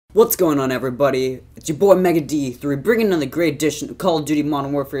What's going on, everybody? It's your boy MW3 bringing another great edition of Call of Duty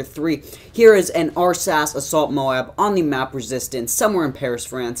Modern Warfare 3. Here is an RSASS Assault MOAB on the map Resistance, somewhere in Paris,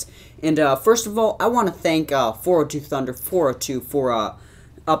 France. And first of all, I want to thank 402 Thunder 402 for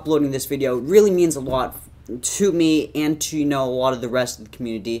uploading this video. It really means a lot to me and to a lot of the rest of the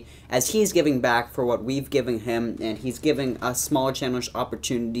community, as he's giving back for what we've given him, and he's giving us smaller channels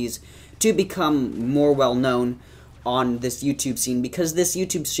opportunities to become more well known on this YouTube scene, because this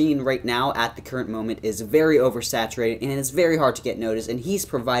YouTube scene right now at the current moment is very oversaturated and it's very hard to get noticed, and he's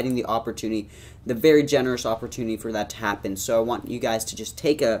providing the opportunity, the very generous opportunity for that to happen. So I want you guys to just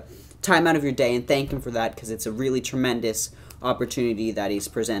take a time out of your day and thank him for that, because it's a really tremendous opportunity that he's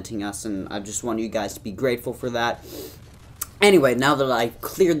presenting us, and I just want you guys to be grateful for that. Anyway, now that I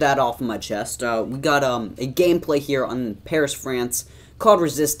cleared that off of my chest, we got a gameplay here on Paris, France called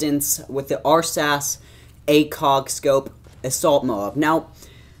Resistance with the RSASS ACOG scope assault MOAB. Now,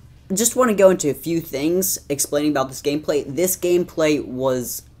 I just want to go into a few things explaining about this gameplay. This gameplay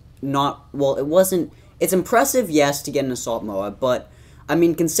was not, well, it wasn't, it's impressive, yes, to get an assault MOAB, but, I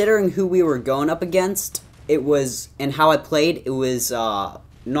mean, considering who we were going up against, it was, and how I played, it was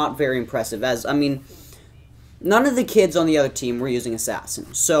not very impressive, as, I mean, none of the kids on the other team were using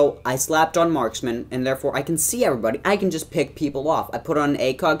assassin, so I slapped on marksman, and therefore I can see everybody. I can just pick people off. I put on an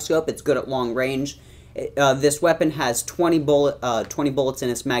ACOG scope. It's good at long range. This weapon has 20 bullets in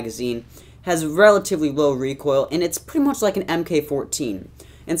its magazine, has relatively low recoil, and it's pretty much like an MK14.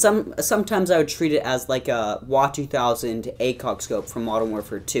 And sometimes I would treat it as like a WA2000 ACOG scope from Modern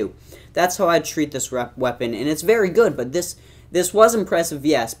Warfare 2. That's how I'd treat this weapon, and it's very good. But this was impressive,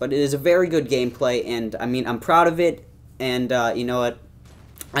 yes, but it is a very good gameplay, and I mean, I'm proud of it. And you know what?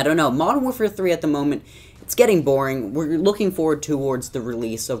 I don't know. Modern Warfare 3 at the moment, it's getting boring. We're looking forward towards the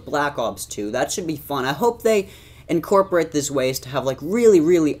release of Black Ops 2. That should be fun. I hope they incorporate this ways to have like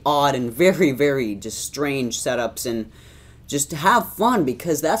really odd and very just strange setups, and just to have fun,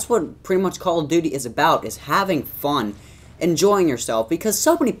 because that's what pretty much Call of Duty is about, is having fun, enjoying yourself, because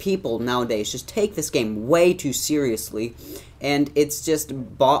so many people nowadays just take this game way too seriously, and it's just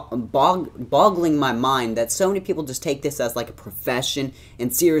boggling my mind that so many people just take this as like a profession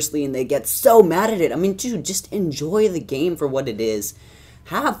and seriously, and they get so mad at it. I mean, dude, just enjoy the game for what it is.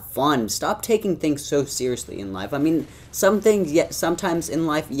 Have fun. Stop taking things so seriously in life. I mean, sometimes in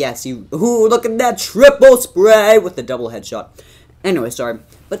life, yes, ooh, look at that triple spray with the double headshot. Anyway, sorry.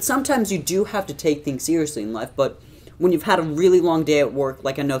 But sometimes you do have to take things seriously in life, but when you've had a really long day at work,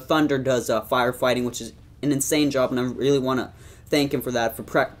 like I know Thunder does firefighting, which is an insane job, and I really want to thank him for that, for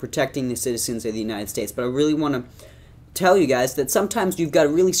protecting the citizens of the United States. But I really want to tell you guys that sometimes you've got a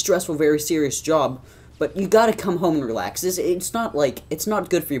really stressful, very serious job, but you got to come home and relax. It's not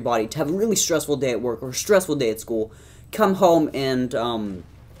good for your body to have a really stressful day at work or a stressful day at school. Come home and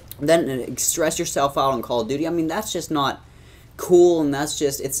then stress yourself out on Call of Duty. I mean, that's just not cool, and that's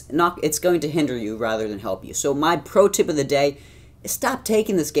just, it's going to hinder you rather than help you. So my pro tip of the day is stop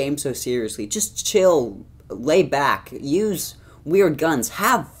taking this game so seriously. Just chill, lay back, use weird guns,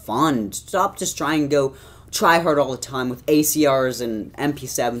 have fun. Stop just trying to go try hard all the time with ACRs and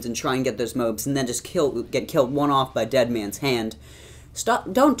MP7s and try and get those MOABs and then just get killed one off by a dead man's hand.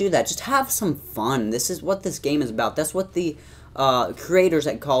 Stop, don't do that. Just have some fun. This is what this game is about. That's what the creators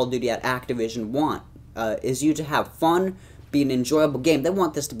at Call of Duty at Activision want, is you to have fun, be an enjoyable game. They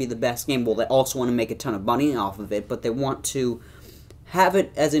want this to be the best game. Well, they also want to make a ton of money off of it, but they want to have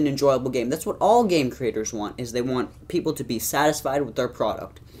it as an enjoyable game. That's what all game creators want, is they want people to be satisfied with their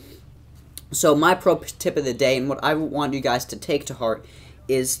product. So my pro tip of the day, and what I want you guys to take to heart,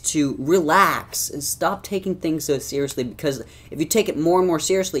 is to relax and stop taking things so seriously, because if you take it more and more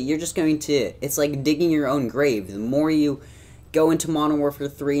seriously, you're just going to, it's like digging your own grave. The more you go into Modern Warfare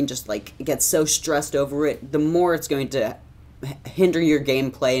 3 and just like get so stressed over it, the more it's going to hinder your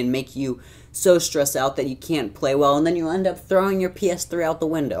gameplay and make you so stressed out that you can't play well, and then you end up throwing your PS3 out the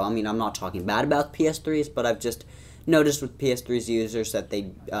window. I mean, I'm not talking bad about PS3s, but I've just noticed with PS3's users that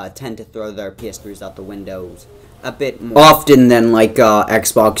they tend to throw their PS3s out the windows a bit more often than like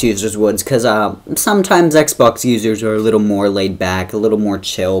Xbox users would, because sometimes Xbox users are a little more laid back, a little more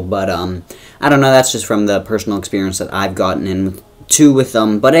chill, but I don't know, that's just from the personal experience that I've gotten in with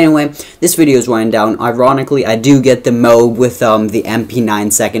them. But anyway, this video is winding down. Ironically, I do get the MOAB with the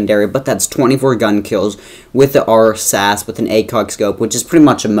MP9 secondary, but that's 24 gun kills with the RSASS with an ACOG scope, which is pretty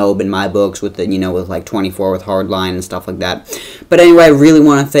much a MOAB in my books, with the, with like 24 with hardline and stuff like that. But anyway, I really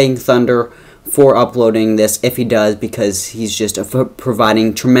want to thank Thunder for uploading this if he does, because he's just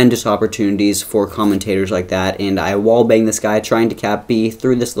providing tremendous opportunities for commentators like that. And I wallbang this guy trying to cap B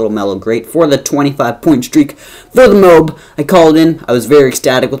through this little mellow grate for the 25-point streak for the MOAB. I called in. I was very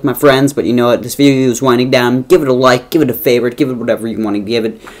ecstatic with my friends, but you know what? This video is winding down. Give it a like, give it a favorite, give it whatever you want to give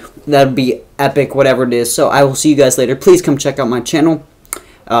it. That would be epic, whatever it is. So I will see you guys later. Please come check out my channel,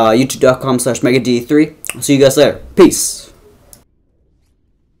 youtube.com/MegaD3. I'll see you guys later. Peace.